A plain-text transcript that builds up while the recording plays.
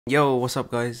Yo, what's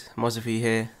up guys? Pacify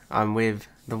here. I'm with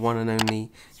the one and only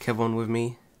Kevon with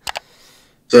me.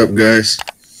 What's up, guys?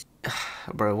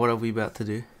 Bro, what are we about to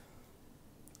do?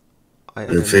 I The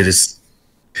don't know. fittest,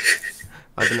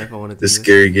 I don't know if I want to do the this.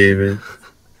 scary game, man.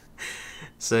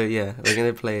 So yeah, we're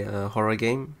gonna play a horror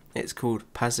game. It's called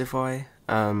Pacify.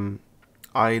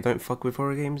 I don't fuck with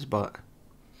horror games, but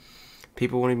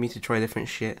people wanted me to try different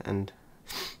shit, and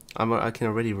I can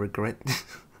already regret.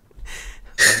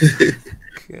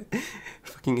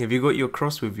 Fucking, have you got your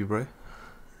cross with you, bro?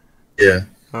 Yeah.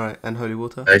 Alright, and holy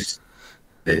water? I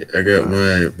got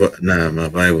my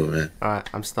Bible, man. Alright,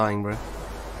 I'm starting, bro.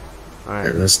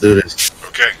 Alright, let's do this.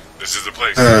 Okay, this is the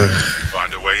place.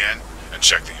 Find a way in and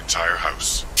check the entire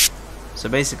house. So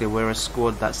basically, we're a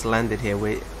squad that's landed here.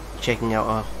 We're checking out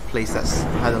a place that's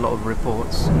had a lot of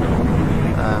reports.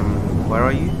 Where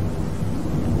are you?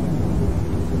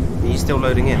 Are you still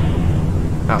loading in?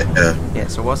 Oh. Yeah,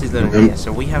 so whilst he's loading in,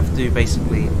 so we have to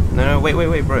basically... No,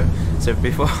 wait, bro. So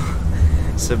before...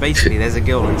 So basically, there's a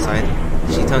girl inside.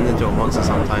 She turns into a monster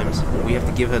sometimes. We have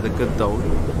to give her the good doll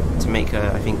to make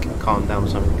her, I think, calm down or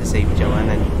something, to save each other. And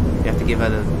then we have to give her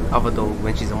the other doll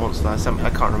when she's a monster. I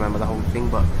can't remember the whole thing,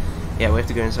 but yeah, we have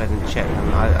to go inside and check.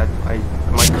 And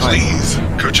Please,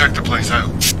 go check the place out.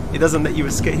 It doesn't let you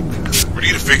escape. We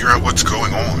need to figure out what's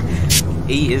going on.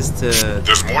 E is to...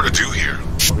 There's more to do here.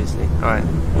 Obviously. Alright.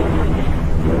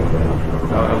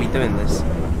 Oh, are we doing this?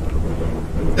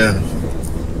 Yeah.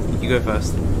 You go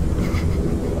first.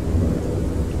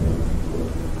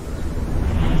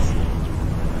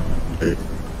 Hey.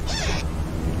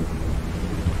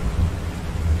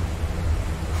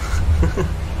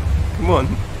 Come on.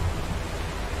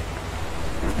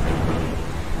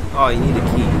 Oh, you need a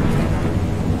key.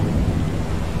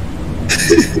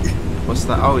 What's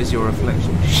that? Oh, it's your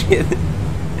reflection. Shit.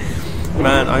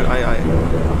 Man,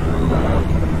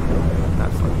 Nah,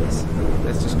 fuck this.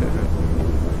 Let's just go for it.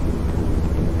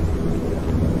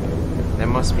 There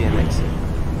must be an exit.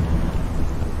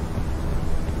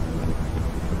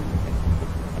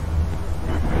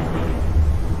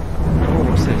 Oh,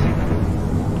 what's this?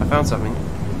 I found something.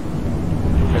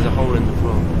 There's a hole in the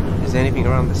floor. Is there anything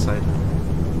around this side?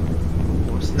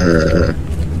 What's this?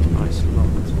 Oh, it's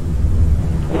locked.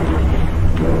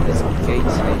 There's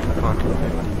gates here. I can't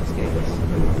open these gates.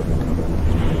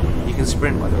 You can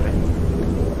sprint, by the way.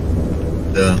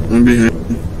 Yeah, I'm behind.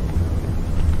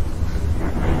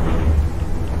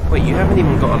 Wait, you haven't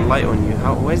even got a light on you.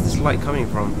 Where's this light coming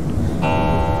from?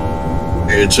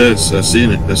 Your chest. I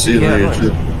seen it. I see it on your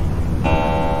chest.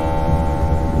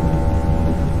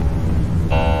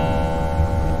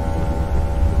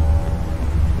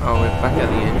 Oh, we're back at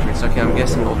the entrance. Okay, I'm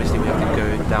guessing obviously we have to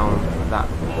go down that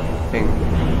thing.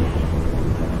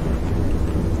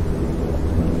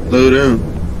 Slow down.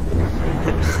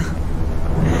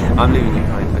 I'm leaving you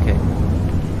behind, okay.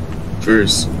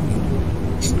 First.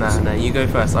 Nah, you go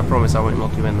first. I promise I won't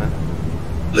lock you in there.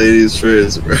 Ladies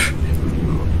first, bro.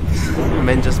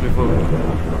 Men just before.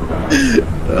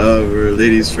 Oh, bro.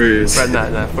 Ladies first. Bro,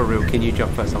 nah, for real. Can you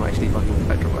jump first? I'm actually fucking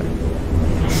petrified.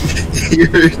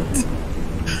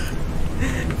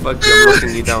 Fuck you, I'm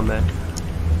locking you down there.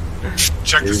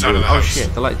 Check this side of the Oh house.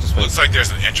 shit, the light just went. Looks like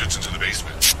there's an entrance into the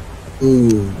basement.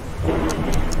 Ooh.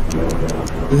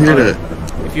 You hear that?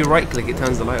 If you right click, it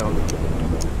turns the light on.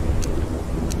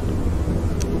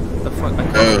 The fuck? I I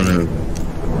can't. don't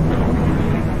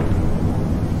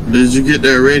know. Did you get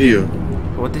that radio?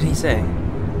 What did he say?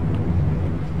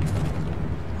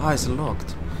 Oh, it's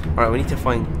locked. Alright, we need to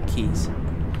find keys.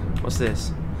 What's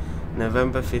this?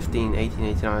 November 15,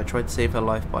 1889. I tried to save her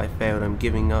life, but I failed. I'm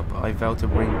giving up. I vow to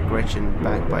bring Gretchen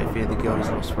back, but I fear the girl is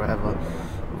lost forever.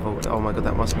 Oh my god,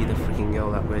 that must be the freaking girl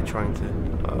that we're trying to...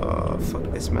 Oh, fuck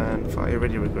this, man. Fuck, I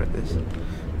already regret this.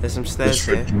 There's some stairs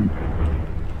here.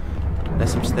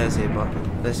 There's some stairs here, but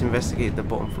let's investigate the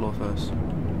bottom floor first.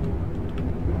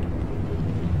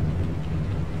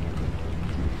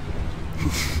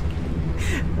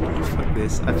 Fuck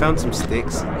this. I found some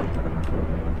sticks.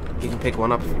 You can pick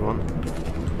one up if you want.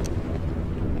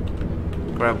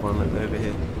 Grab one, look over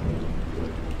here.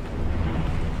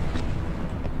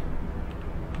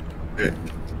 Okay.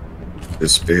 The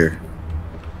spear.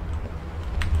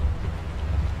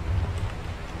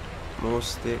 More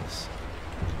sticks.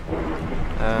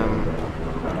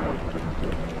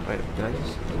 Wait, did I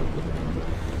just...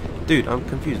 Dude, I'm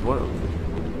confused. What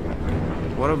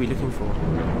are we looking for?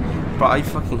 But I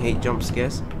fucking hate jump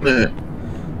scares. Man.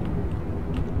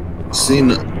 Seen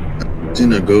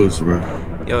a ghost, bro.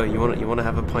 Yo, you wanna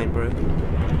have a pint, bro?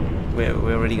 We're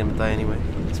already gonna die anyway.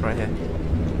 It's right here.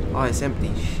 Oh, it's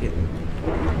empty. Shit.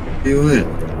 You went.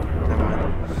 Never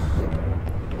mind.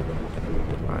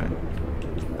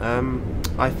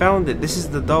 I found it. This is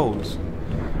the dolls.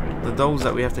 The dolls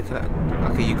that we have to collect.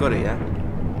 Okay, you got it, yeah?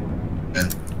 Yeah.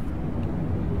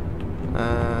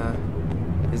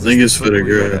 I think it's for the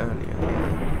girl.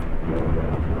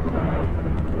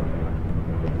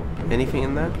 Anything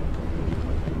in there?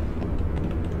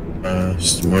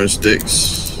 Some more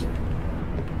sticks.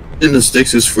 And the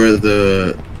sticks is for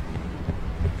the.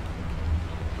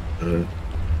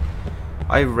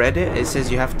 I read it. It says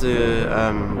you have to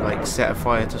like set a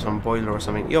fire to some boiler or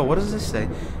something. Yo, what does this say?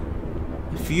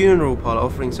 Funeral parlor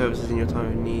offering services in your time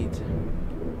of need.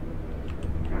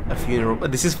 A funeral.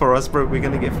 This is for us, bro. We're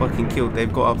gonna get fucking killed.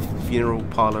 They've got a funeral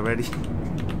parlor ready.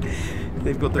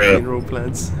 They've got the funeral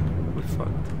plans. We're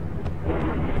fucked.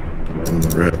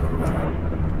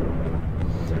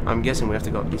 I'm guessing we have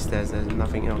to go up these stairs. There's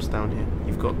nothing else down here.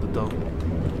 You've got the doll.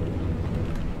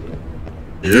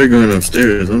 You're going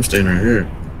upstairs. I'm staying right here.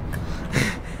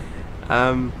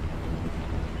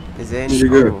 Is there any?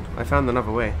 Oh, I found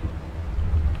another way.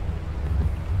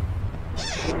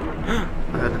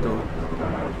 I had a door.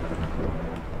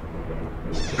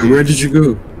 Where did you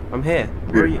go? I'm here.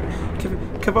 Where are you?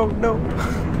 Kevon, no.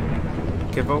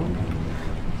 Kevon,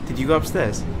 did you go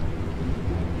upstairs?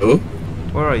 Oh?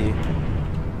 Where are you?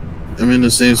 I'm in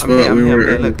the same spot we were.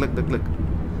 Here. Look.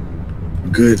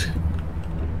 Good.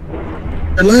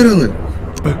 I light on it.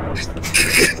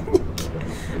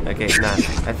 Okay, nah.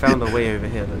 I found a way over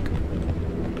here. Look.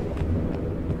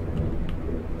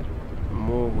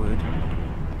 More wood.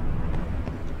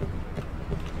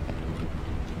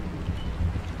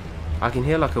 I can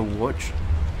hear like a watch.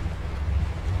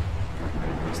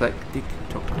 It's like tick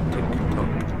tock, tick tock,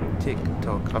 tick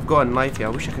tock. I've got a knife here. I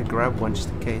wish I could grab one just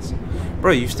in case.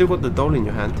 Bro, you've still got the doll in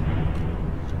your hand.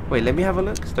 Wait, let me have a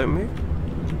look. Don't move.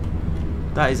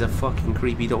 That is a fucking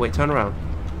creepy doll. Wait, turn around.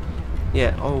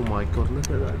 Yeah. Oh my god, look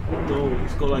at that doll.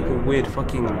 It's got like a weird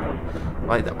fucking,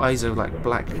 like the eyes are like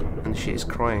black and shit is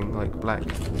crying like black.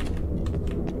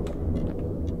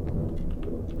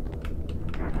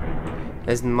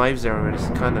 There's knives there already. It's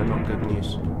kind of not good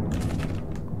news.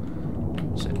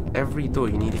 So every door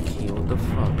you need a key. What the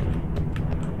fuck?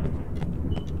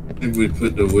 If we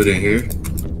put the wood in here.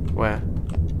 Where?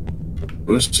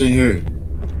 What's in here?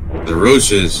 The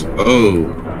roaches.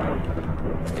 Oh.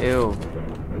 Ew.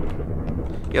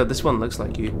 Yo, this one looks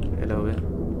like you a little bit.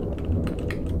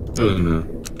 Oh no.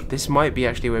 This might be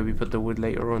actually where we put the wood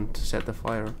later on to set the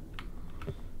fire.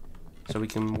 So we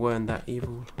can warn that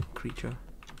evil creature.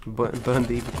 Burn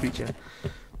the evil creature.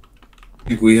 I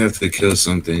think we have to kill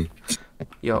something.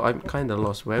 Yo, I'm kind of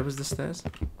lost. Where was the stairs?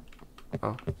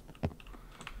 Oh.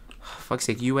 Fuck's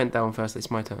sake, you went down first.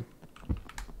 It's my turn.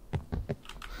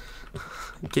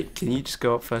 Can you just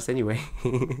go up first anyway?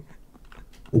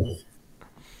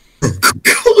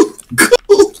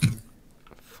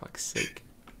 Fuck's sake.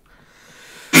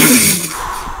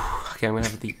 Okay, I'm gonna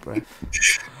have a deep breath.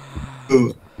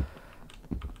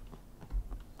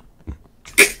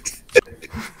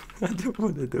 I don't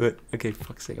want to do it. Okay,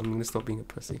 fuck's sake, I'm gonna stop being a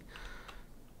pussy.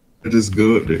 I just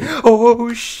go up there.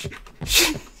 Oh, shit.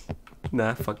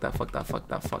 Nah, fuck that. Fuck that.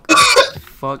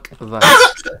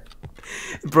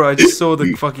 Bro, I just saw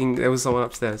the fucking... There was someone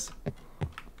upstairs.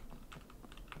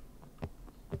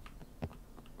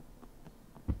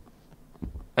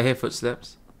 I hear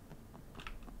footsteps.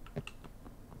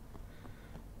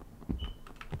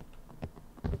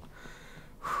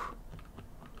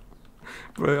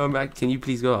 Bro, I'm back. Can you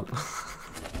please go up?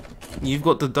 You've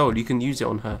got the doll. You can use it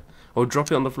on her. Or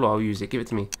drop it on the floor. I'll use it. Give it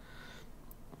to me.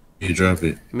 You drop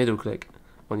it. Middle click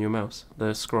on your mouse.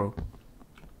 The scroll.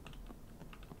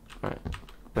 Alright.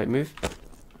 Wait, move.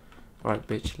 Alright,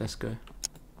 bitch. Let's go. Where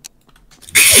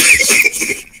is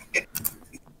she?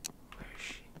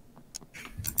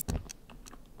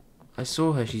 I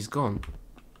saw her. She's gone.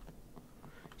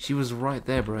 She was right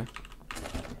there, bro.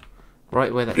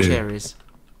 Right where that chair is.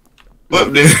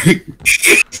 Up there.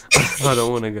 I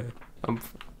don't want to go.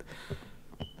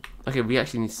 Okay, we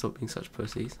actually need to stop being such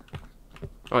pussies.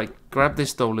 Alright, grab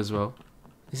this doll as well.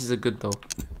 This is a good doll.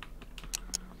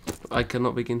 I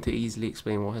cannot begin to easily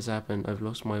explain what has happened. I've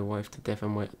lost my wife to death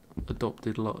and my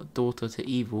adopted daughter to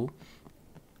evil.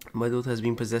 My daughter has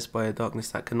been possessed by a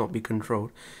darkness that cannot be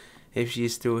controlled. If she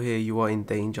is still here, you are in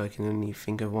danger. I can only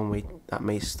think of one way that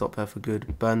may stop her for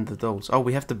good. Burn the dolls. Oh,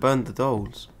 we have to burn the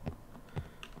dolls.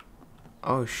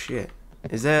 Oh, shit.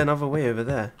 Is there another way over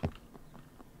there?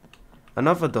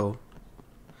 Another doll.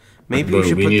 Maybe we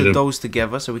should put the dolls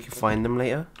together so we can find them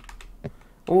later.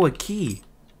 Oh, a key.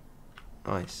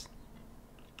 Nice.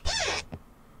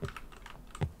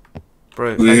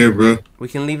 Bro, here, bro. We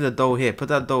can leave the doll here. Put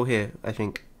that doll here, I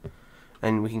think.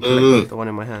 And we can collect the one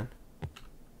in my hand.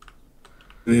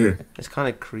 Here. It's kind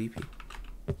of creepy.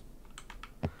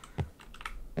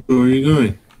 Where are you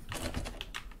going?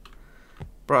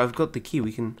 Bro, I've got the key.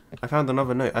 I found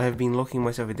another note. I have been locking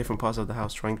myself in different parts of the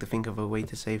house, trying to think of a way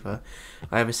to save her.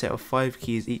 I have a set of 5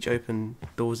 keys, each open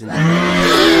doors in.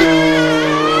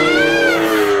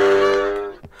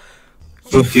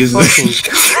 Fuck is that?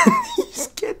 You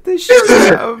scared the shit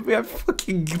out of me. I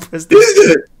fucking pressed What is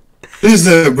that? What is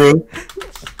that, bro?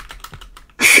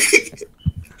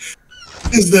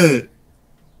 What is that?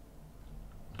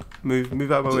 Move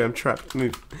out of my way. I'm trapped.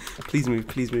 Move. Please move.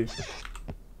 Please move.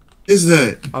 What is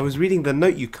that? I was reading the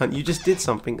note, you cunt. You just did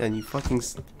something and you fucking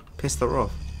pissed her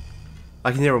off.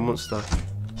 I can hear a monster.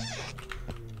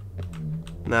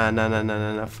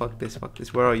 Nah. Fuck this.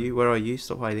 Where are you? Where are you?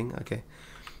 Stop hiding. Okay.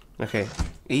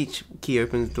 Each key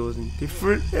opens doors in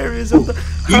different areas of the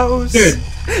house.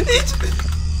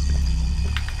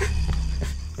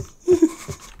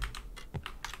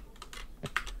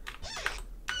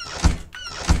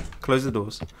 Close the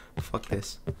doors. Fuck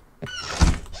this.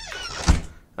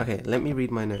 Okay, let me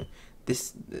read my note.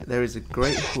 There is a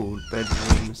great hall,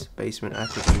 bedrooms, basement,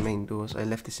 attic, and main doors. I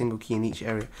left a single key in each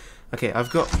area. Okay, I've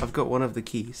got one of the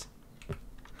keys.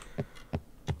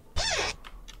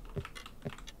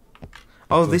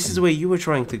 Oh, this is where you were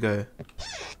trying to go.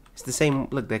 It's the same.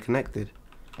 Look, they're connected.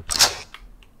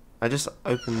 I just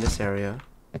opened this area,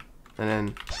 and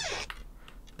then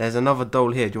there's another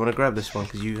doll here. Do you want to grab this one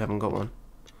because you haven't got one?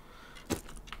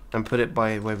 And put it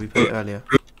by where we put it earlier.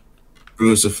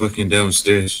 Bro, it's a fucking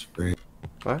downstairs, right?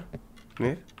 What?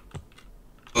 Move?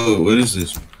 Oh, what is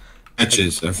this?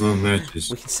 Matches. I found matches.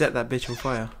 We can set that bitch on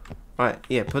fire. Right,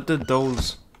 yeah, put the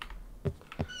dolls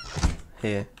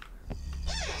here.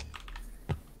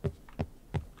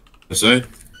 Aside?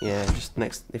 Yeah, just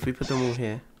next. If we put them all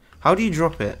here. How do you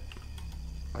drop it?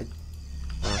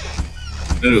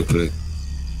 Middle click.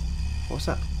 What's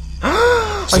that?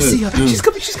 I see her. No. She's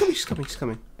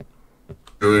coming.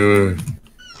 Wait.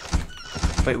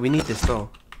 Wait, we need this doll.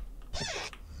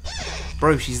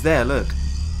 Bro, she's there, look.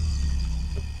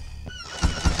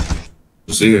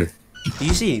 See her. Do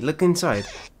you see? Look inside.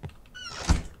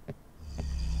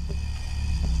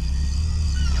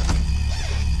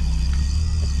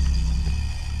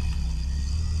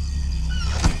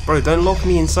 Bro, don't lock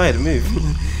me inside. Move.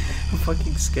 I'm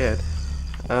fucking scared.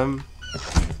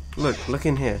 Look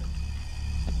in here.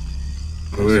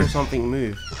 I saw something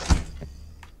move.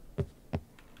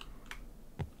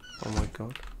 Oh my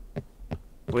god.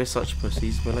 We're such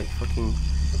pussies. We're like fucking.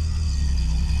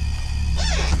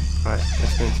 Alright,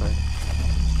 let's go inside.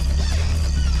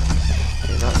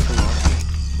 Okay, that's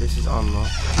unlocked. This is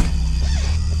unlocked.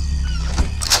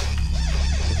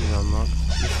 This is unlocked.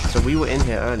 So we were in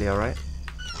here earlier, right?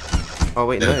 Oh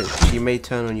wait, no. She may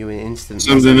turn on you in an instant.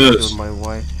 Something else. Killed my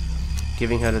wife.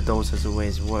 Giving her the dolls has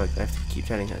always worked. I have to keep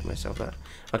telling myself that.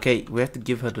 Okay, we have to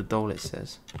give her the doll, it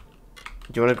says.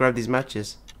 Do you want to grab these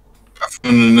matches? I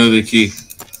found another key.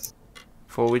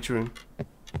 For which room?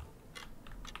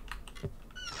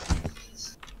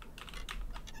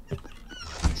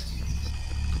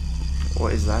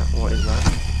 What is that? What is that?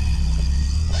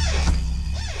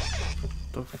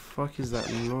 The fuck is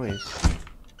that noise?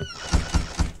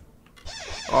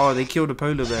 Oh, they killed a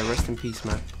polar bear. Rest in peace,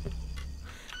 man.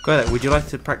 Kodak, would you like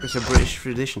to practice a British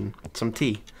tradition? Some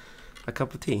tea? A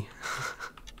cup of tea?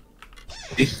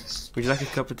 Would you like a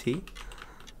cup of tea?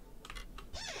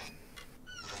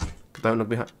 Don't look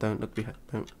behind. Don't look behind.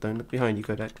 Don't look behind you,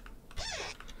 Kodak.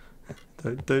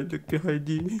 Don't look behind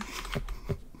you.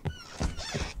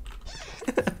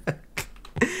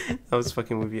 I was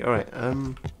fucking with you. Alright,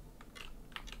 so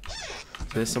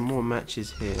there's some more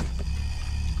matches here.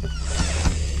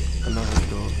 Another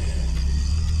door.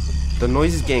 The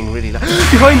noise is getting really loud.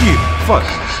 Behind you! Fuck!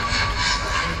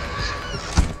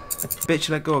 Bitch,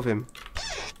 let go of him.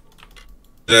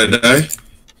 Did I die?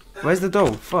 Where's the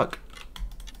doll? Fuck.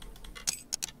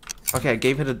 Okay, I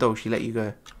gave her the doll. She let you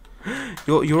go.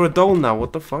 You're a doll now.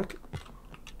 What the fuck?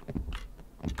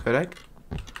 Kodak?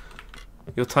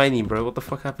 You're tiny, bro. What the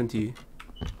fuck happened to you?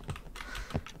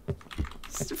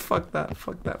 Fuck that.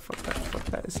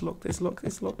 It's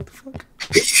locked. Fuck.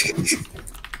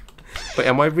 Wait,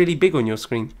 am I really big on your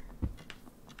screen?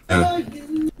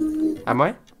 Am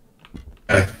I?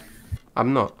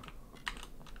 I'm not.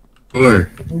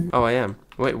 Where? Oh, I am.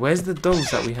 Wait, where's the dolls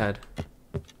that we had?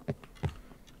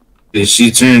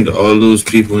 She turned all those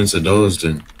people into dolls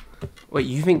then. Wait,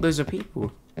 you think those are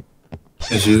people?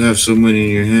 Yes, you have so many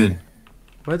in your hand.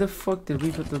 Where the fuck did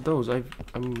we put the dolls? I'm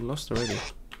lost already.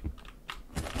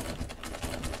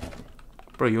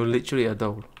 Bro, you're literally a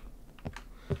doll.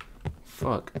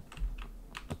 Fuck.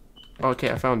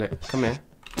 Okay, I found it. Come here.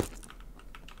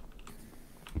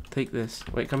 Take this.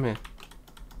 Wait, come here.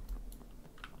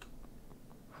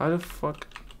 How the fuck?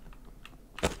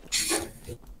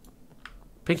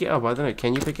 Pick it up. I don't know.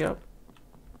 Can you pick it up?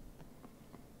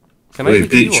 Can I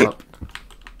pick you up?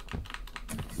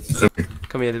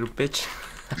 Come here, little bitch.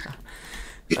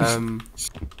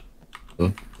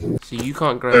 So you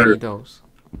can't grab any dolls.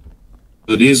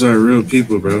 So these are real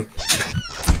people, bro.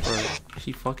 Bro,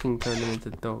 she fucking turned them into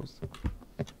dolls.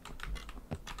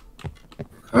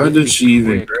 How did she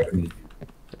even grab me?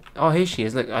 Oh, here she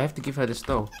is. Look, I have to give her this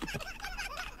doll.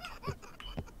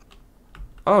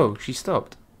 Oh, she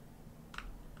stopped.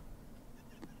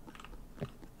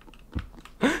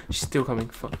 She's still coming.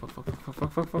 Fuck, fuck, fuck, fuck,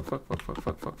 fuck, fuck, fuck, fuck, fuck, fuck,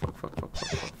 fuck, fuck, fuck, fuck, fuck,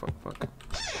 fuck, fuck, fuck, fuck.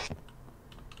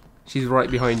 She's right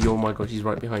behind you. Oh my god, she's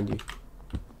right behind you.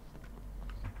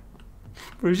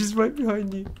 Bro, she's right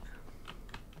behind you.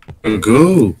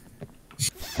 Go.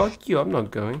 Fuck you, I'm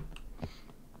not going.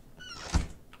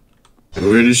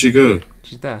 Where did she go?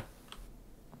 She's there.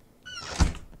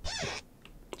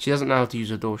 She doesn't know how to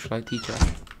use a door. Should I teach her?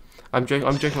 I'm joking,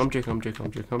 I'm joking, I'm joking, I'm joking,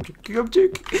 I'm joking, I'm joking, I'm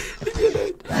joking.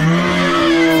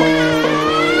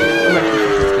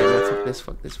 Fuck this,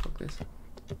 fuck this, fuck this.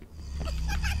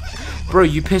 Bro,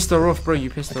 you pissed her off, bro, you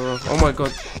pissed her off. Oh my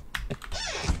god.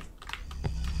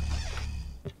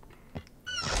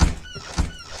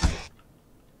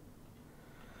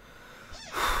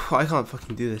 I can't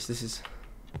fucking do this. This is...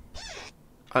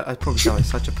 I'd probably sound like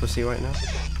such a pussy right now.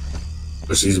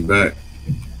 But she's back.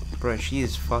 Bro, she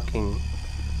is fucking...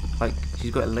 Like,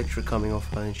 she's got electric coming off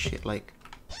her and shit. Like,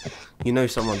 you know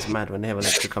someone's mad when they have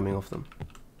electric coming off them.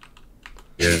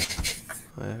 Yeah.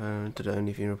 To the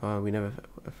only funeral parlor, we never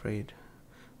afraid.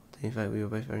 In fact, we were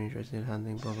both very interested in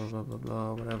handling blah blah blah blah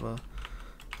blah, whatever.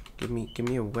 Give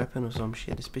me a weapon or some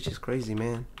shit. This bitch is crazy,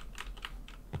 man.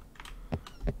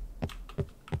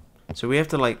 So we have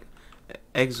to like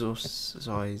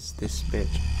exorcise this bitch.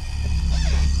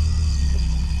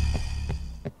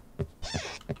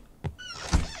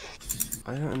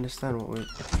 I don't understand what we're...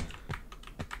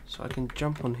 So I can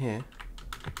jump on here.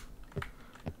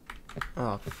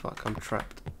 Oh fuck, I'm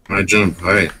trapped. I jump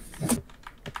high.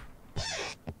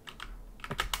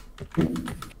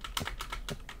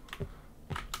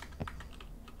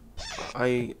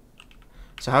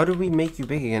 So how do we make you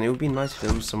big again? It would be nice if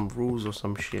there was some rules or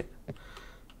some shit.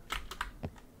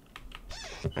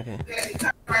 Okay.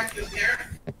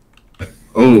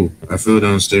 Oh, I fell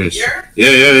downstairs.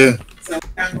 Yeah. So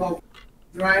can go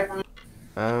drive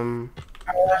on.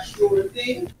 I wash through the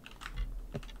thing.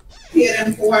 Here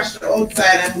them wash the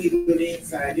outside and we do the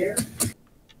inside, yeah?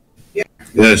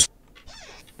 Yes.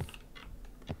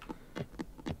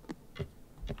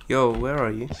 Yo, where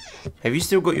are you? Have you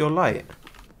still got your light?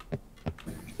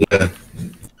 Yeah.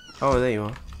 Oh, there you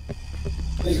are.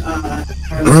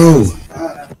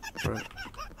 Bro.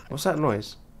 What's that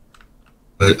noise?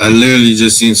 I literally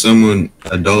just seen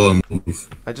a doll move.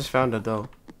 I just found a doll.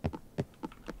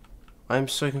 I'm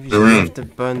so confused. Around. We have to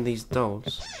burn these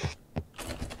dolls.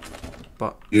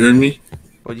 But... You heard me?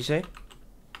 What'd you say?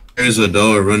 There's a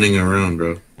doll running around,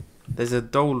 bro. There's a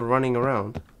doll running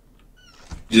around.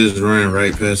 Just running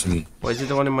right past me. What, is it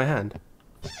the one in my hand?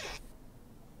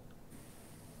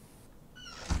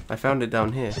 I found it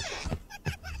down here.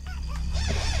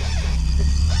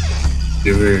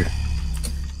 Give her.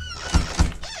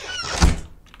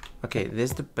 Okay,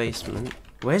 there's the basement.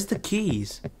 Where's the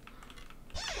keys?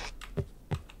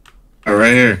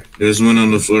 Right here. There's one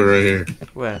on the floor right here.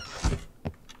 Where?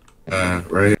 Right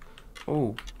here.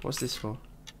 Oh, what's this for?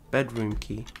 Bedroom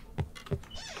key.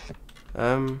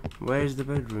 Where is the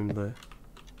bedroom though?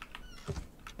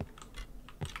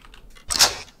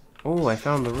 Oh, I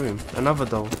found the room. Another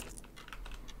doll.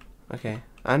 Okay,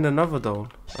 and another doll.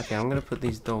 Okay, I'm gonna put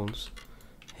these dolls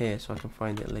here so I can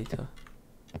find it later.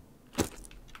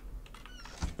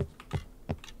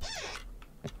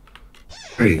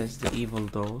 Hey. There's the evil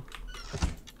doll.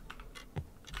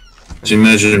 Just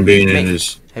imagine being in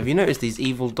this. Have you noticed these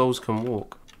evil dolls can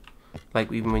walk?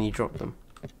 Like even when you drop them.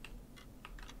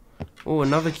 Oh,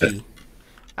 another key.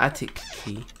 Attic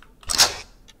key.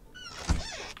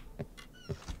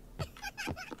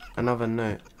 Another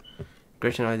note.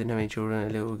 Gretchen and I didn't have any children. A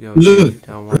little girl died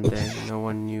down one day. No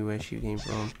one knew where she came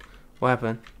from. What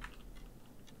happened?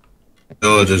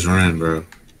 Oh, it just ran, bro.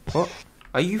 What?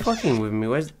 Are you fucking with me?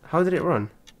 How did it run?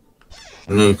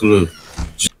 No clue.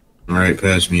 Just right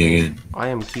past me again. I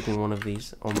am keeping one of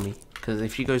these on me. Because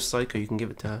if she goes psycho, you can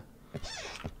give it to her.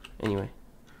 Anyway.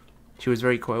 She was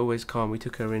very quiet, always calm. We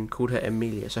took her in, called her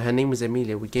Emilia. So her name was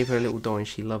Emilia. We gave her a little doll and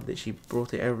she loved it. She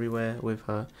brought it everywhere with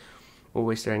her.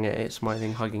 Always staring at it,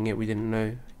 smiling, hugging it. We didn't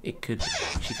know she could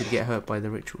get hurt by the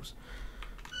rituals.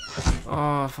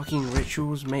 Oh, fucking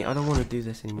rituals, mate. I don't want to do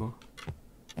this anymore.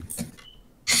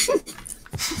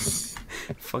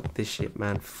 Fuck this shit,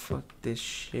 man. Fuck this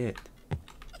shit.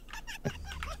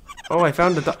 Oh, I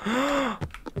found the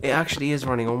it actually is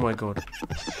running. Oh my god.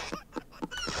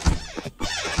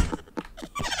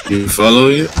 You follow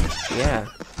it? Yeah.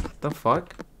 The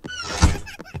fuck?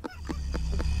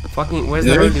 Fucking, where's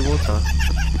the holy water?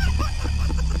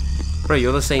 Bro,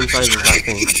 you're the same size as that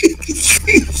thing.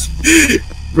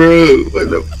 Bro, what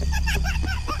the?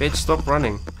 Bitch, stop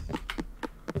running.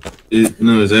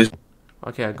 No, it's actually.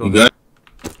 Okay, I got You it. got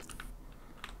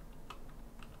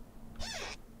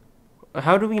it?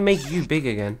 How do we make you big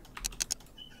again?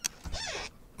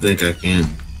 I think I can.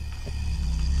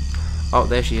 Oh,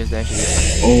 there she is, there she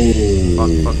is. Oh.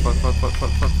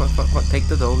 Fuck. Take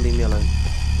the doll, leave me alone.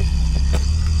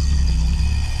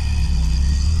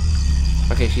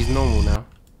 Okay, she's normal now.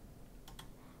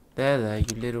 There,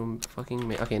 you little fucking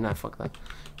me. Okay, nah, fuck that.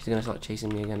 She's gonna start chasing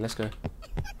me again. Let's go.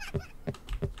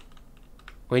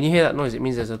 When you hear that noise, it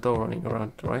means there's a doll running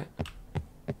around, right?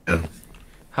 Yeah.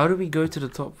 How do we go to the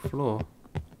top floor?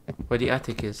 Where the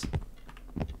attic is?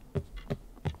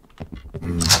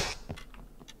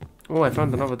 Oh, I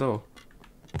found another door.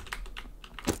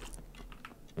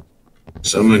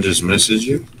 Someone just messaged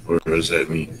you? Or was that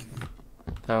me?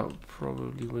 That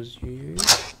probably was you.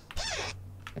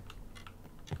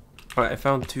 Alright, I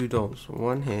found 2 dolls.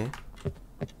 One here.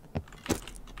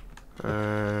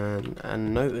 And a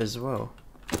note as well.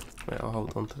 Wait, I'll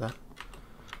hold on to that.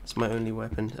 It's my only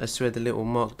weapon. I swear the little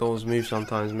marked dolls move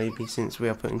sometimes, maybe since we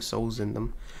are putting souls in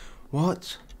them.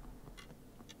 What?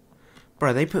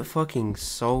 Bro, they put fucking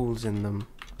souls in them.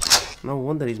 No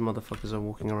wonder these motherfuckers are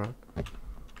walking around.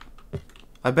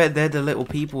 I bet they're the little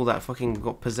people that fucking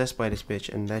got possessed by this bitch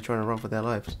and they're trying to run for their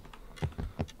lives.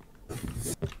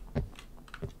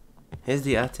 Here's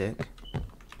the attic.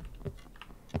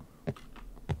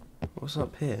 What's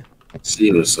up here?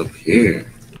 See what's up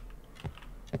here.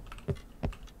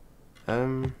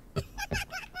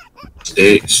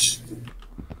 Sticks.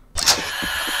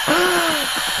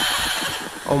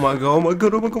 Oh my god, what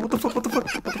the fuck,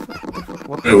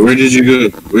 Hey, where did you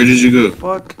go? Where did you go?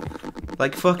 Fuck.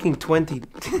 Like fucking 20.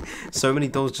 So many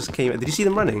dolls just came. Did you see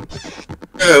them running?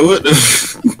 Yeah, what the?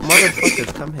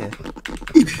 Motherfuckers, come here.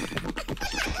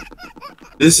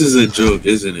 This is a joke,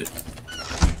 isn't it?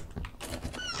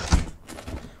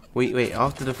 Wait,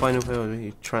 after the final fail,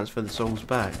 we transfer the souls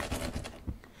back.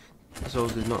 The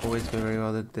souls did not always go very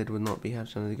well. The dead would not be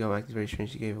happy to go back. It's very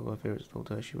strange. She gave her favorites told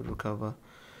her she would recover.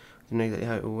 Didn't know exactly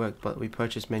how it all worked, but we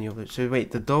purchased many of them. So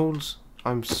wait, the dolls?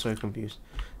 I'm so confused.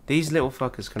 These little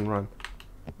fuckers can run.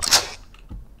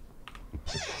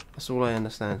 That's all I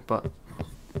understand, but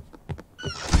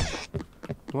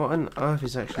what on earth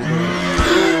is actually going on?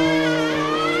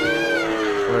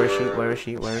 Where is she? Where is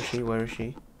she? Where is she? Where is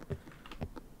she?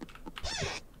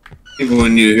 Even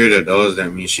when you hear the dolls,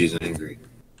 that means she's angry.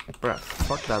 Bruh,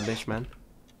 fuck that bitch, man.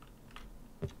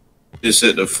 Just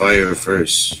set the fire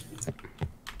first.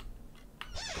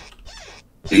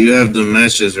 You have the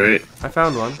matches, right? I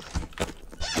found one.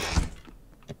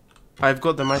 I've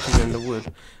got the matches in the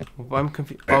wood. I'm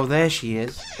confused. Oh, there she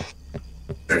is.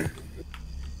 Is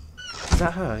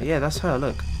that her? Yeah, that's her,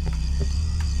 look.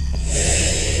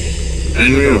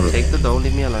 Take the doll,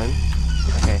 leave me alone.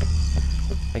 Okay.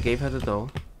 I gave her the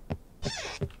doll.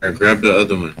 I grabbed the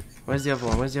other one. Where's the other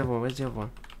one? Where's the other one? Where's the other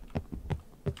one?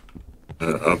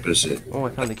 Opposite. Oh, I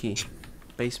found the key.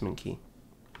 Basement key.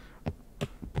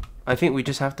 I think we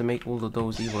just have to make all the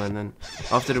dolls evil, and then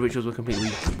after the rituals were complete,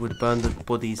 we would burn the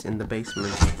bodies in the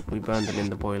basement. We burned them in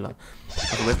the boiler.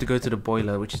 Okay, we have to go to the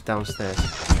boiler, which is downstairs.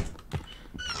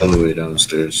 All the way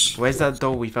downstairs. Where's that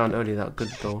doll we found earlier? That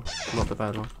good doll, not the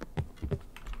bad one.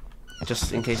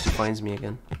 Just in case she finds me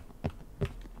again.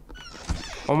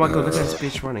 Oh my god, look at this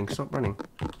bitch running. Stop running.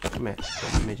 Come here,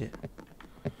 you midget.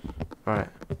 Alright.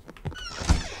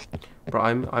 Bro,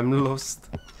 I'm lost.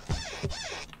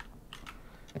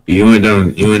 You went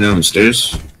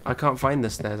downstairs? I can't find the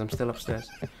stairs, I'm still upstairs.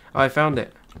 Oh, I found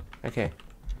it. Okay.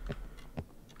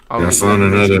 I found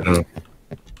another door.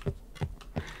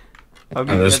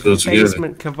 Let's go together.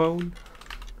 Basement cavone.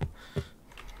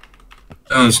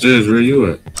 Downstairs, where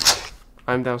you at?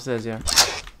 I'm downstairs, yeah.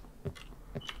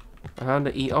 I found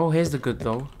the oh, here's the good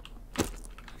doll.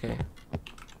 Okay.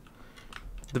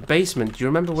 The basement, do you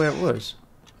remember where it was?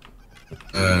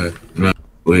 No.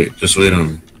 Wait, just wait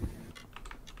on me.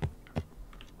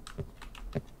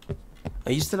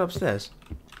 Are you still upstairs?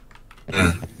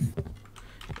 I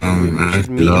Should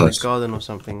meet in the garden or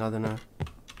something, I don't know.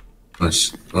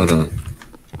 Hold on.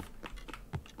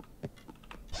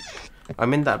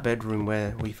 I'm in that bedroom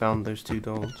where we found those 2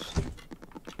 dolls.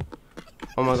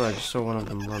 Oh my god, I just saw one of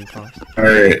them run past.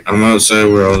 Alright, I'm outside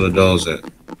where all the dolls at.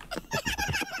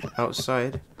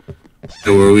 Outside?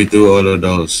 So where we do all the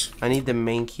dolls. I need the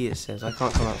main key, it says. I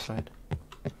can't come outside.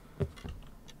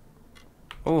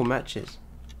 Oh, matches.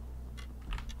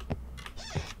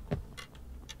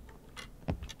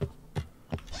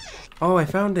 Oh, I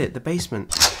found it. The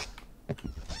basement.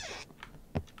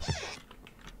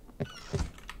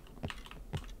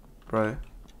 Bro.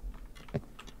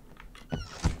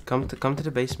 Come to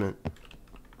the basement.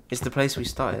 It's the place we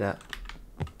started at.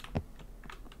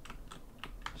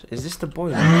 So is this the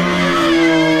boiler?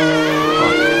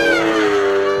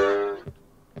 Fuck.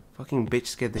 Fucking bitch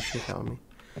scared the shit out of me.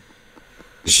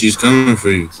 She's coming for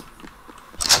you. Of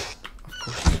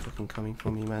course she's fucking coming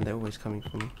for me, man. They're always coming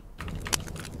for me.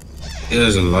 Yeah,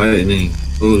 there's a lightning.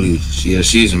 Holy shit, yeah,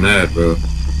 she's mad, bro.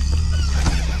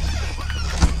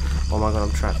 Oh my god,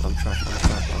 I'm trapped. I'm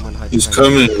gonna hide. She's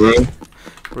coming, bro.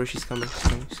 Bro, she's coming.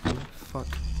 Fuck.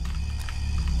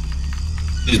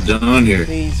 She's down here.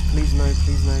 Please, no.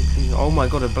 Oh my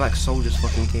god, a black soul just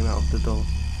fucking came out of the door.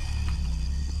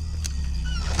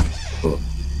 Oh.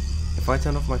 If I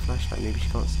turn off my flashlight, maybe she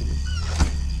can't see me.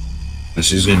 And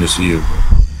she's gonna see you, bro.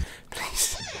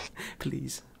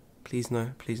 Please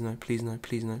no. Please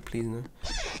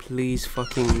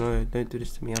fucking no. Don't do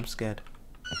this to me, I'm scared.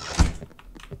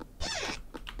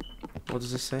 What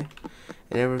does this say?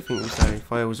 In everything we study,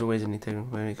 fire was always an integral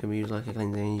component. It can be used like a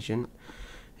cleansing agent.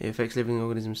 It affects living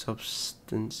organisms,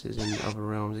 substances in other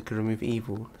realms. It could remove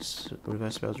evil,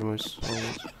 reverse spells, remove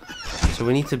souls. So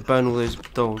we need to burn all those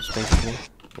dolls, basically,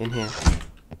 in here.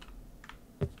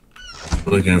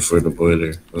 Looking for the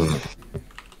boiler. Oh.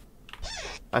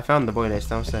 I found the boiler, it's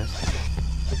downstairs.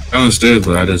 Downstairs,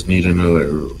 but I just need to know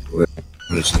where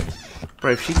it's at.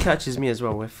 Bro, if she catches me as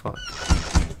well, we're fucked.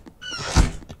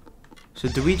 So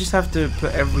do we just have to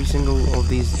put every single of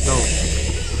these dolls?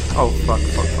 Oh fuck.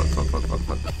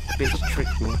 Bitch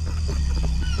tricked me.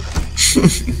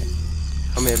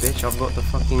 Come here, bitch, I've got the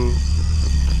fucking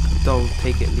doll.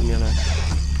 Take it, leave me alone.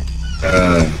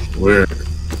 Where?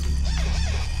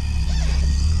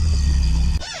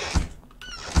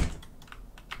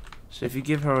 So if you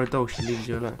give her a doll, she leaves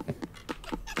you alone.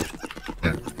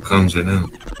 Yeah, comes right now.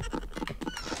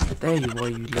 There you are,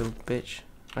 you little bitch.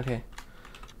 Okay,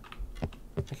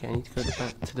 I need to go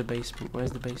back to the basement.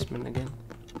 Where's the basement again?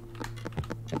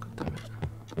 God damn it.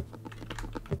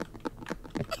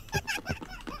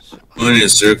 Only in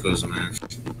circles, man.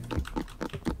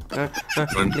 No,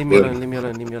 leave me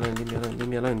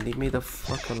alone, leave me the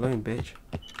fuck alone, bitch.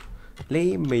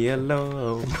 Leave me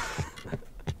alone.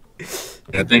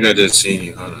 I think I just seen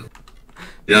you. Hold on.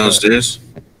 You downstairs?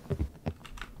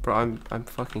 Bro, I'm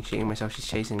fucking shitting myself. She's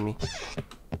chasing me.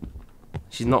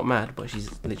 She's not mad, but she's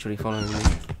literally following me.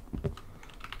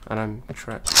 And I'm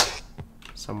trapped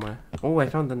somewhere. Oh, I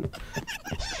found the...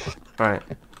 Alright,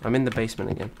 I'm in the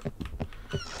basement again.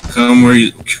 Come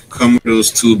where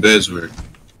those 2 beds were.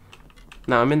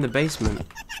 No, I'm in the basement.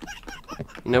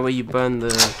 You know where you burn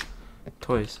the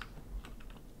toys?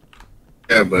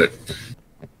 Yeah, but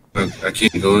I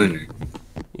can't go in there.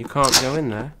 You can't go in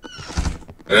there?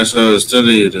 That's why I was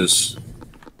telling you this.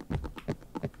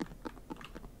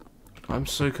 I'm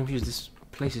so confused. This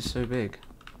place is so big.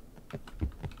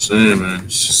 Saying, man,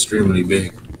 it's extremely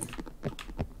big.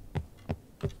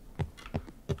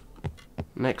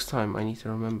 Next time, I need to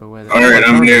remember where the... Alright,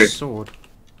 I'm here. Sword.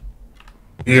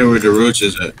 Here where the roach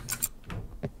is at.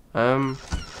 I'm...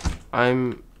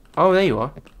 Oh, there you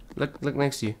are. Look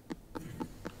next to you.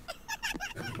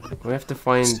 We have to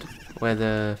find where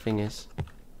the thing is.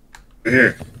 Right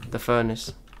here. The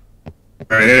furnace.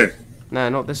 Right here. No,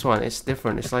 not this one. It's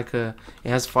different. It's like a... It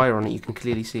has fire on it. You can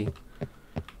clearly see.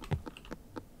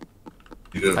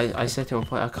 I set it on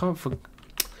fire. I can't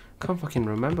fucking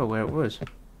remember where it was.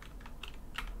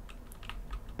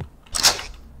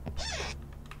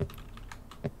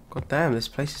 God damn, this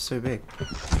place is so big.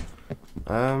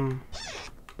 Found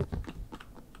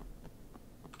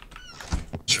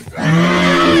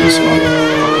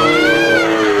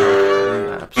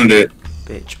it.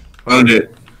 Bitch. Found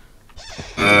it.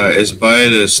 It's by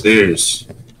the stairs.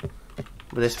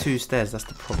 But there's 2 stairs, that's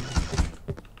the problem.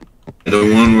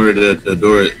 The one where the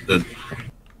door,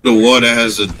 the wall that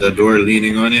has the door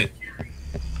leaning on it.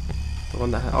 The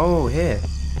one that oh, here.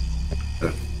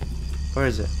 Where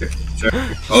is it?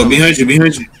 Oh, behind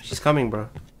you. She's coming, bro.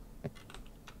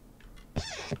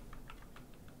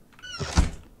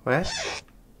 Where?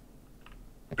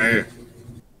 Right here.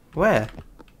 Where?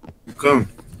 Come.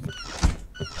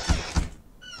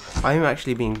 I'm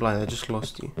actually being blind, I just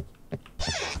lost you.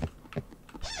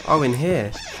 Oh, in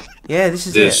here. Yeah, this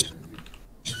is This. it.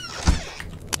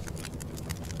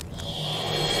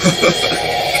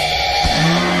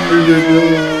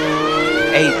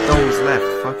 $8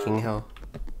 left. Fucking hell.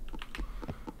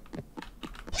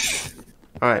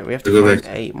 Alright, we have to find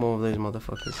 8 more of those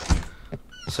motherfuckers.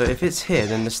 So if it's here,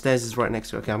 then the stairs is right next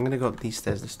to it. Okay, I'm gonna go up these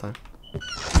stairs this time.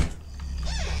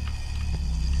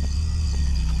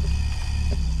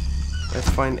 Let's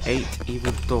find 8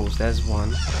 evil doors. There's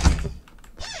one.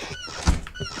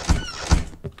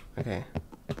 Okay.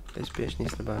 This bitch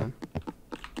needs to burn.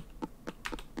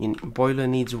 Boiler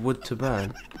needs wood to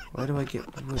burn. Where do I get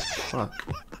wood? Fuck.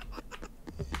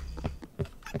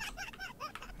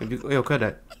 Yo,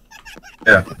 Kodak.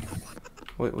 Yeah.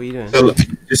 What are you doing?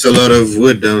 It's a lot of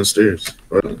wood downstairs.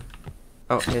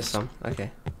 Oh, here's some. Okay.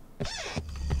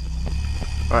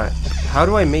 Alright. How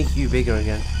do I make you bigger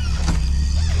again?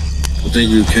 I think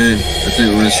you can. I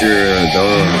think once you're a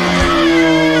dog.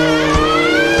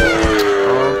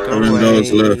 Oh, go How many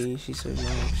dogs away. left? She's so loud.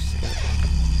 She's scared.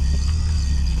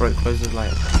 Bro, close the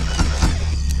light.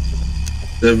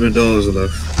 $7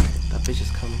 left. That bitch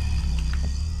is coming.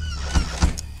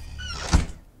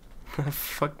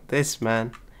 Fuck this,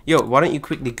 man. Yo, why don't you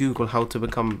quickly Google how to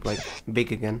become, like,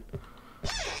 big again?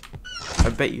 I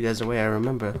bet you there's a way. I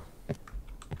remember,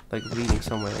 like, reading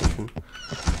somewhere that you can...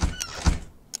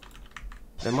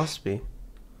 There must be.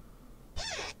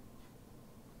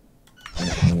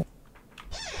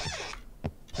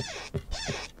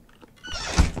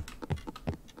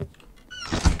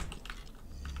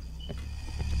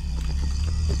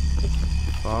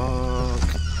 Fuck.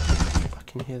 I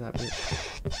can hear that bitch.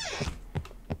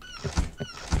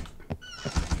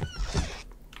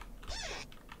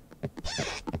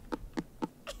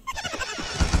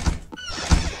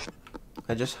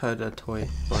 I just heard a toy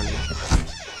running.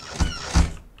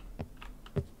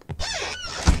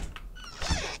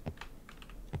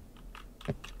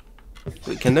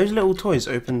 Wait, can those little toys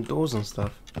open doors and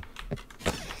stuff?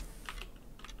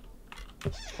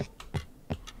 So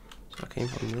I came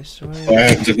from this way. I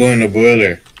have to go in the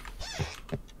boiler.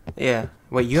 Yeah.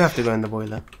 Wait, you have to go in the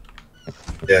boiler.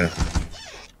 Yeah.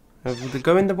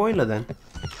 Go in the boiler then.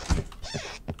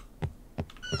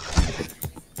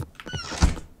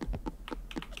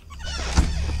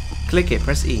 Click it,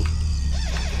 press E.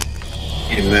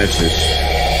 It matches.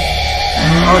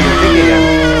 Oh, you're big again.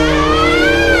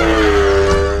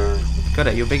 Got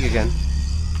it, you're big again.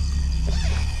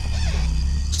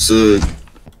 So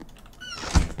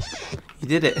You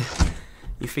did it.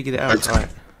 You figured it out. Alright.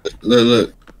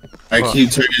 look. I What?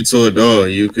 keep turning into a dog.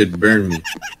 You could burn me.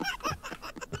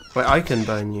 Wait, I can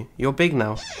burn you. You're big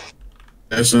now.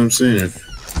 That's what I'm saying.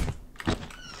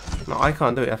 No, I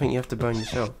can't do it. I think you have to burn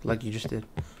yourself, like you just did.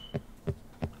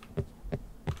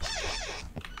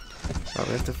 Oh,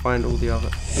 we have to find all the other...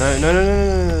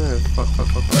 No. Fuck.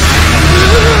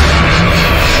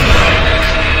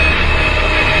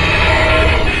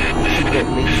 She got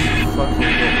me. She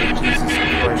fucking got me. Jesus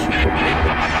Christ, she got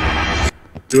me.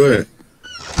 Do it.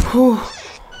 Whew.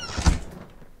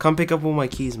 Come pick up all my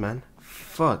keys, man.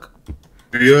 Fuck.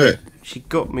 Where you at? She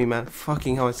got me, man.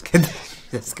 Fucking hell, that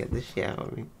scared the shit out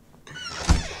of me.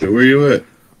 Where you at?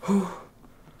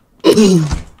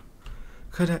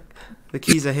 Kodak. The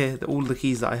keys are here. All the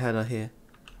keys that I had are here.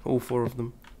 All 4 of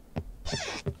them.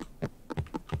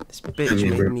 This bitch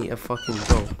made me a fucking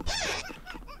doll.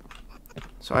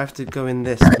 So I have to go in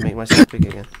this to make myself big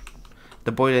again.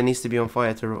 The boiler needs to be on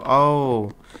fire to...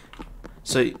 Oh!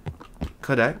 So,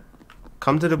 Kodak,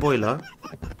 come to the boiler,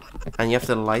 and you have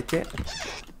to light it.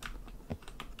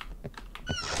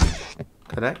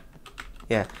 Kodak?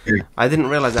 Yeah. I didn't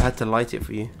realize I had to light it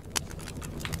for you.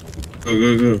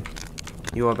 Go.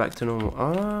 You are back to normal.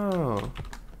 Oh.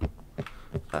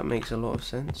 That makes a lot of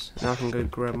sense. Now I can go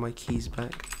grab my keys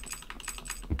back.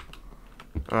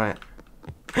 Alright.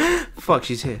 Fuck,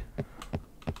 she's here.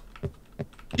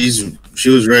 She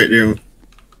was right there.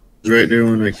 Right there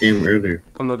when I came earlier.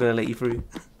 I'm not gonna let you through.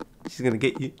 She's gonna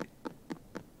get you.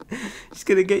 She's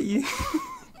gonna get you.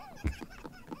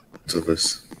 Both of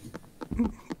us.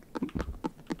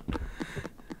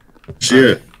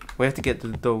 Shit. We have to get to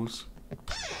the dolls.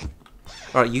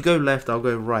 Alright, you go left, I'll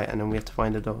go right, and then we have to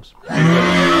find the dolls.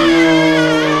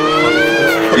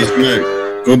 He's back.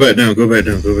 Go back down.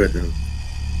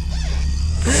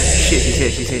 Shit,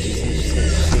 she's here.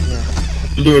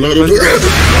 Door.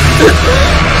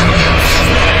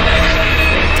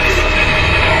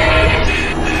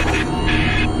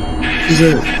 Who's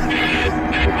that?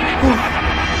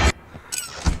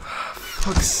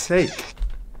 Fuck's sake.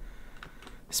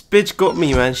 This bitch got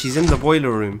me, man. She's in the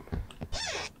boiler room.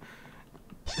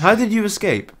 How did you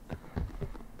escape?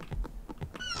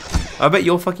 I bet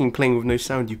you're fucking playing with no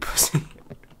sound, you pussy.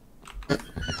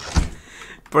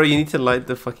 Bro, you need to light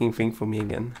the fucking thing for me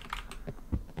again.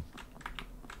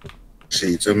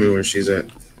 See, tell me where she's at.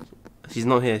 She's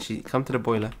not here. Come to the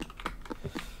boiler.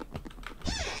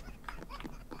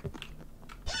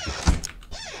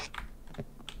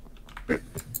 You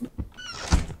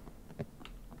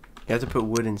have to put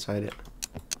wood inside it.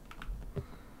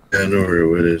 Yeah, I know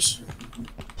where it is.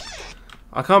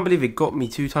 I can't believe it got me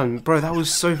 2 times. Bro, that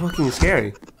was so fucking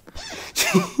scary.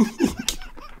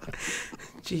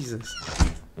 Jesus.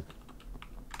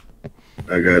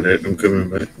 I got it. I'm coming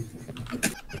back.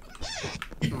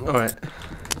 Alright.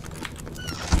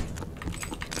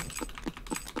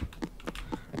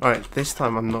 Alright, this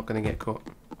time I'm not gonna get caught.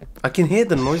 I can hear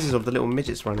the noises of the little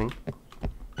midgets running.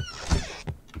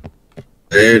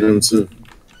 I hear them too.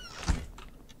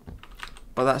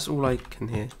 But that's all I can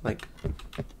hear. Like,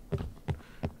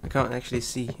 I can't actually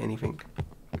see anything.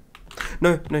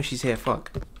 No, she's here.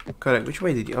 Fuck. Kodak, which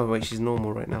way did you... Oh, wait, she's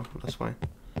normal right now. That's fine.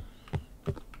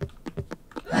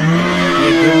 Yeah,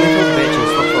 good little bitch and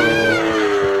stop following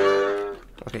me.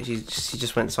 Okay, she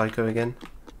just went psycho again.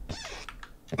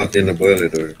 Locked in the boiler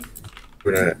door.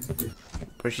 Where that?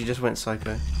 Bro, she just went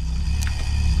psycho.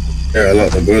 Yeah, I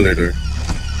locked the boiler door.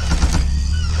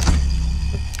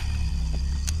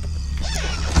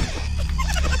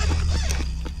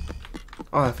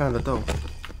 Oh, I found the dog.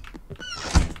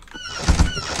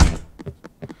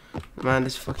 Man,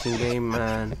 this fucking game,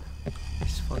 man.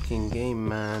 This fucking game,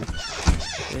 man.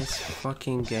 This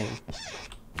fucking game.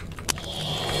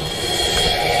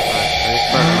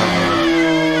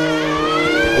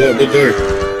 Lock the door.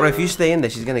 Bro, if you stay in there,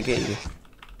 she's gonna get you.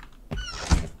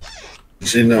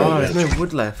 She know. Oh, there's no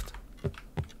wood left.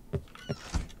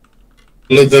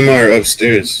 All of them are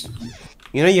upstairs.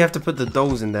 You know you have to put the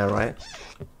dolls in there, right?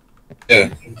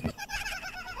 Yeah.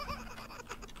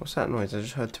 What's that noise? I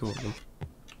just heard 2 of them.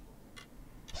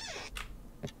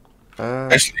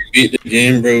 Actually, beat the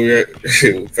game, bro.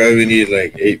 We probably need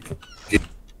like 8 people.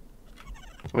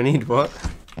 We need what?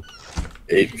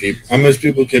 8 people. How much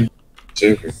people can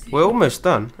server? We're almost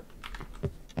done.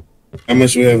 How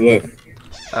much we have left?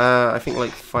 I think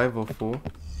like 5 or 4.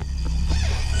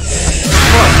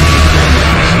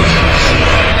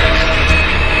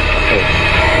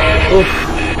 Oh.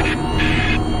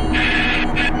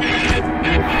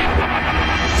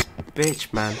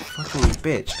 Bitch, man. Fucking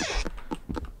bitch.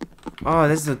 Oh,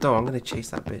 there's the door. I'm gonna chase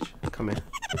that bitch. Come here.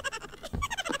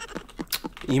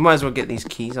 You might as well get these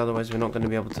keys, otherwise we're not gonna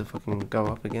be able to fucking go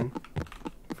up again.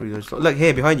 Through those doors. Look,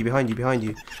 here, behind you.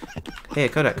 Here,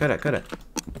 Kodak.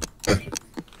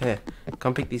 Here,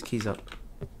 come pick these keys up.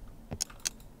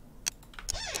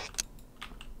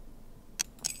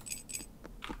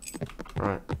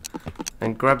 Right.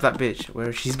 And grab that bitch.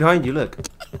 Where she's behind you, look.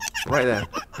 Right there.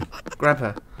 Grab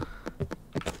her.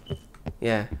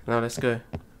 Yeah, now let's go.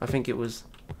 I think it was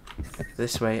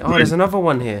this way. Oh, there's another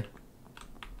one here.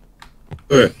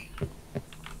 Where?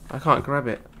 I can't grab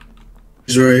it.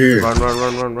 She's right here.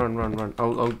 Run.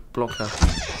 I'll block her.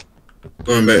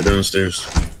 Going back downstairs.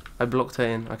 I blocked her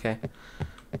in, okay.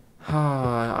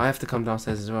 I have to come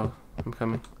downstairs as well. I'm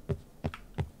coming.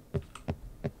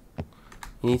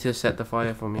 You need to set the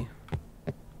fire for me.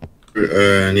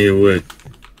 I need wood.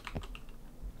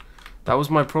 That was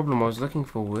my problem. I was looking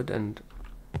for wood and...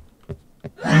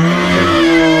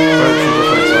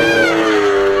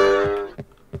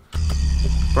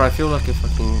 Bro, I feel like a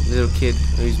fucking little kid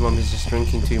whose mum is just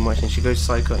drinking too much and she goes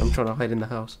psycho and I'm trying to hide in the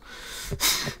house.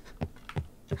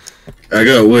 I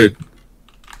got wood.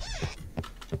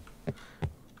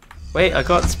 Wait, I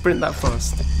can't sprint that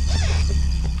fast.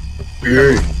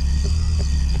 Hurry.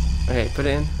 Okay, put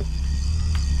it in.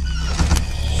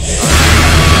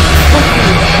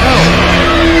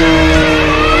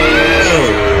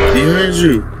 Oh, behind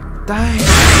you. Die!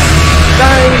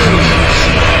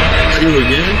 You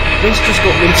again? This just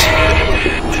got me.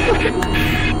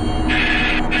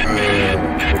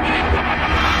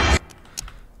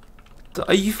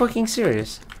 Are you fucking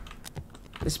serious?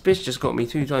 This bitch just got me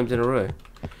 2 times in a row.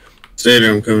 Stay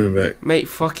there, I'm coming back. Mate,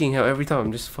 fucking hell, every time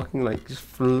I'm just fucking like, just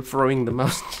throwing the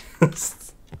mouse.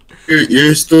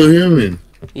 You're still human.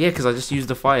 Yeah, because I just used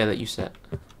the fire that you set.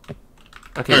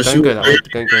 Okay, Oh, don't go that way.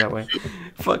 Don't go that way.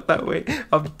 Fuck that way.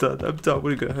 I'm done. I want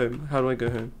to go home. How do I go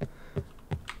home?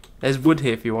 There's wood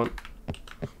here if you want.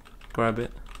 Grab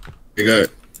it. You got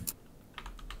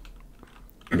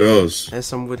those. There's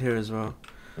some wood here as well.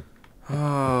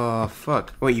 Oh,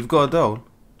 fuck. Wait, you've got a doll?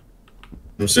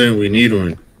 I'm saying we need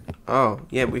one. Oh,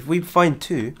 yeah, if we find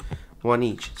 2, 1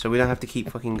 each, so we don't have to keep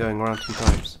fucking going around 2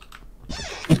 times.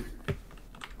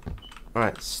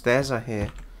 Alright, stairs are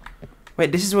here.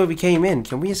 Wait, this is where we came in.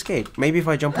 Can we escape? Maybe if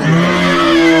I jump on the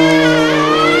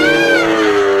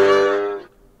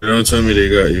Don't tell me they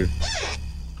got you.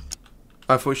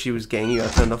 I thought she was getting you. I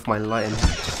turned off my light and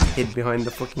just hid behind the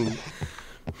fucking...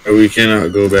 We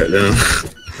cannot go back down.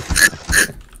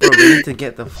 Bro, we need to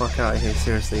get the fuck out of here,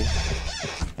 seriously.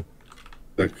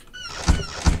 Look.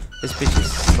 This bitch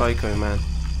is psycho, man.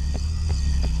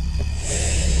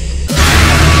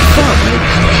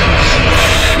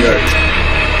 Yeah.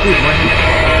 Dude,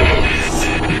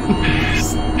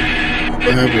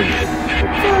 What happened?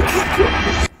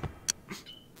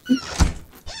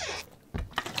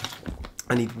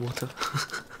 I need water.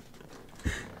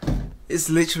 It's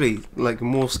literally like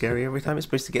more scary every time. It's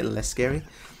supposed to get less scary.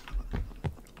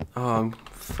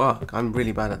 Fuck. I'm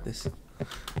really bad at this.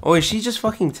 Oh, is she just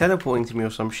fucking teleporting to me or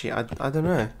some shit? I don't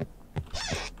know.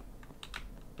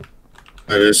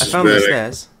 I found the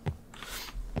stairs.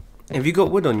 Have you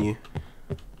got wood on you?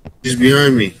 She's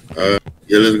behind me.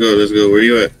 Yeah, let's go. Let's go. Where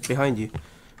you at? Behind you.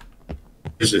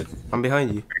 Is it? I'm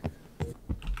behind you.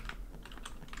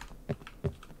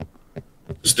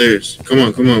 The stairs. Come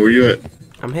on, come on. Where you at?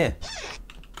 I'm here.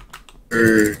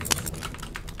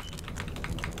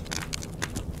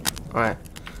 Alright.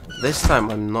 This time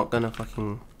I'm not gonna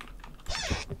fucking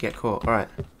get caught. Alright.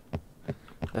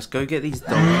 Let's go get these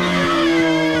dogs.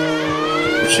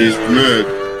 She's mad.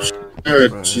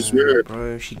 Bro, She's mad.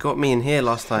 Bro, she got me in here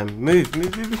last time. Move,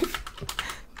 move, move, move.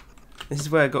 This is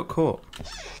where I got caught.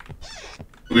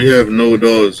 We have no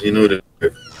dolls, you know that.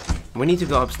 We need to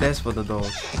go upstairs for the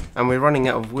dolls. And we're running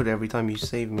out of wood every time you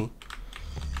save me.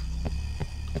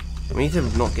 We need to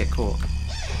not get caught.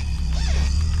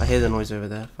 I hear the noise over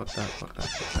there. Fuck that, fuck that,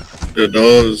 fuck that. The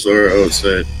dolls are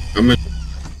outside. I'm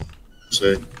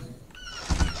outside.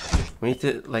 We need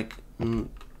to, like, I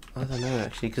don't know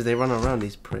actually, because they run around,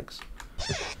 these pricks.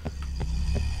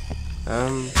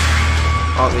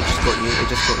 Oh, it just got you, it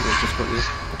just got you, it just got you.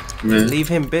 Man. Leave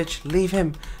him, bitch, leave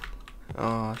him.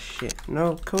 Oh shit,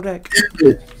 no, Kodak.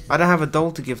 I don't have a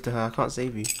doll to give to her, I can't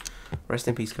save you. Rest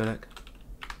in peace, Kodak.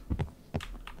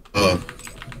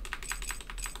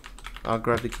 I'll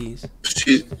grab the keys.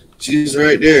 She's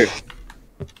right there.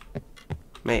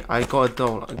 Mate, I got a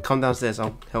doll. Come downstairs,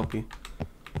 I'll help you.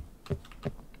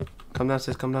 Come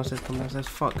downstairs, come downstairs, come downstairs.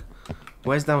 Fuck.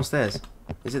 Where's downstairs?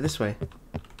 Is it this way?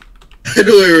 I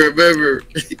don't remember.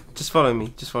 Just follow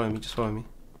me, just follow me, just follow me.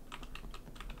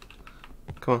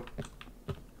 Come on.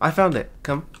 I found it.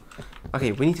 Come.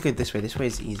 Okay, we need to go this way. This way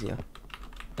is easier.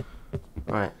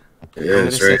 Alright. Yeah, I'm gonna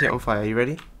that's set right. it on fire. Are you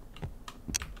ready?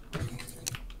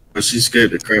 But she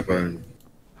scared the crap out of me.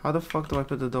 How the fuck do I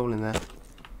put the doll in there?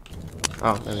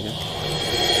 Oh, there we go.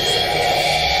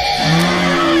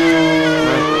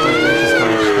 No, she's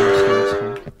coming, she's coming, she's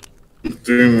coming, she's coming.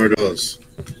 3 more dolls.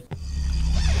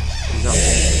 She's up.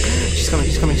 She's coming,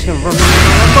 she's coming, she's coming. Run, run, run,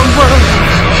 run, run, run.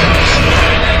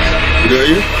 You got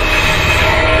you?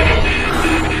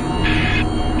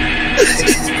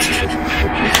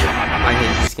 I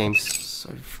hate this game so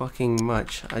fucking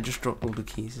much. I just dropped all the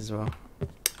keys as well.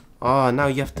 Oh, now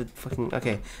you have to fucking...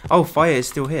 Okay. Oh, fire is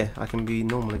still here. I can be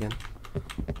normal again.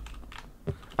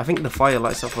 I think the fire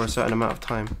lights up for a certain amount of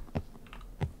time.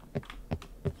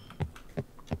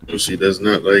 No, she does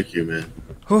not like you, man.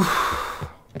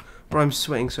 Bro, I'm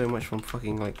sweating so much from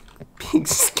fucking, like, being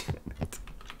scared.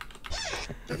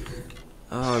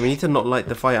 Oh, we need to not light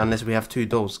the fire unless we have 2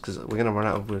 dolls, because we're going to run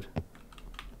out of wood.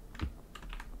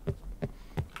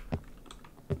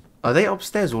 Are they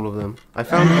upstairs, all of them? I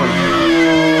found one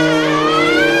here.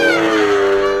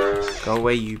 Go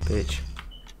away, you bitch.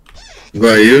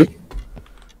 By you?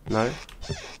 No.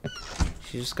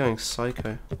 She's just going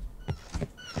psycho.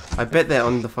 I bet they're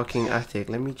on the fucking attic.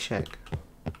 Let me check.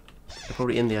 They're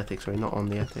probably in the attic, sorry, not on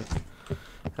the attic.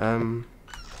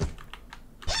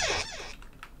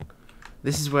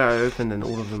 This is where I opened and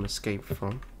all of them escaped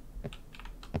from.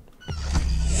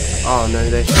 Oh no,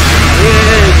 they...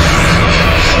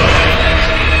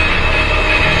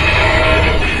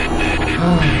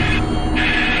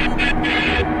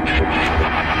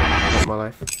 Not my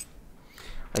life.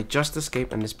 I just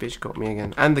escaped and this bitch got me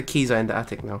again. And the keys are in the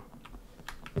attic now.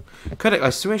 Kodak, I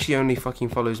swear she only fucking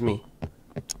follows me.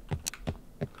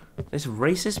 This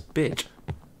racist bitch.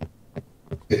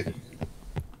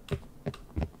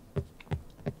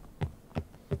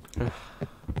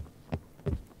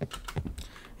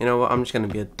 You know what, I'm just gonna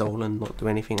be a doll and not do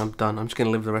anything. I'm done. I'm just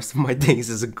gonna live the rest of my days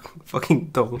as a fucking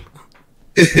doll.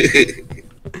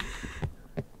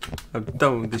 I'm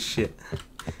done with this shit.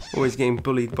 Always getting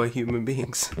bullied by human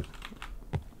beings.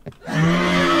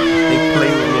 They play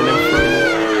with me and then throw me.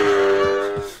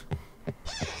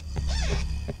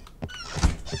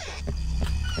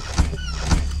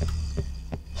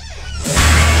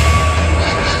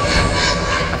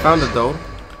 found a doll.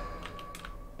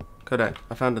 Kodak,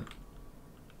 I found a...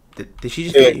 Did she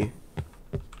just get you?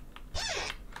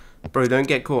 Bro, don't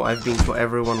get caught. I've been caught.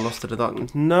 Everyone lost to the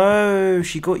darkness. No,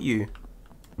 she got you.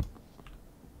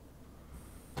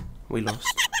 We lost.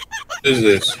 What is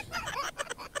this?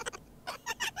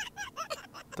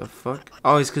 The fuck?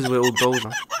 Oh, it's because we're all dolls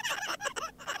now.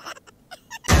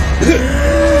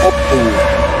 Fuck,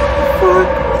 we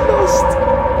lost.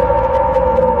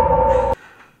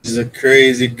 She's a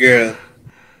crazy girl.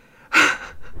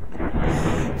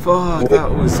 Fuck,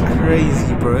 that was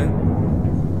crazy, bro.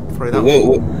 Bro, that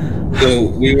So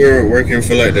we were working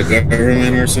for like the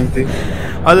government or something?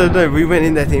 I don't know, we went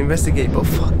in there to investigate, but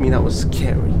fuck me, that was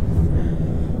scary.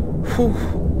 Whew.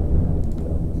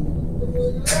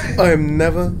 I am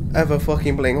never ever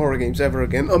fucking playing horror games ever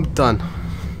again. I'm done.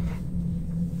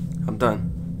 I'm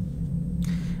done.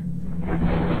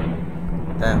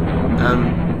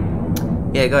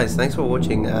 Damn. Yeah, guys, thanks for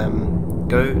watching.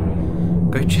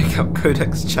 Go check out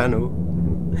Kodak's channel.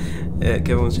 Yeah,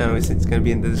 Kevin's channel. It's gonna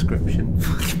be in the description.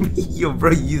 Fuck me, yo,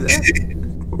 bro, you there?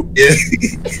 Yeah.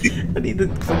 I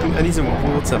need some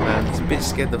water, man. This bitch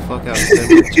scared the fuck out of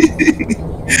me.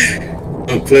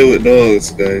 Don't play with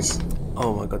dogs, guys.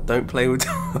 Oh my god, don't play with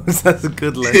dogs. That's a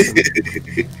good lesson.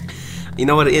 You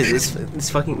know what it is? It's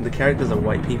fucking, the characters are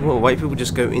white people. White people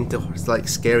just go into like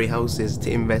scary houses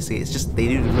to investigate. It's just, they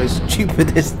do the most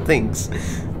stupidest things.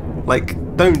 Like,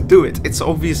 don't do it. It's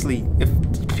obviously, if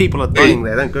people are dying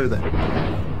there, don't go there.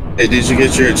 Hey, did you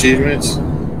get your achievements?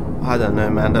 I don't know,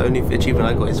 man. The only achievement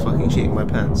I got is fucking shitting my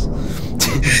pants.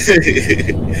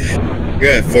 You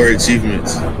got 4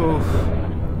 achievements. Oof.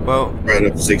 Well, Right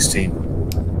up 16.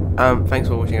 Thanks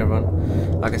for watching,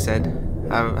 everyone. Like I said,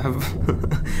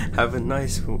 have a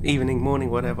nice evening, morning,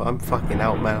 whatever. I'm fucking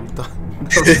out, man. I'm done.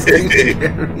 That was so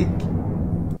scary.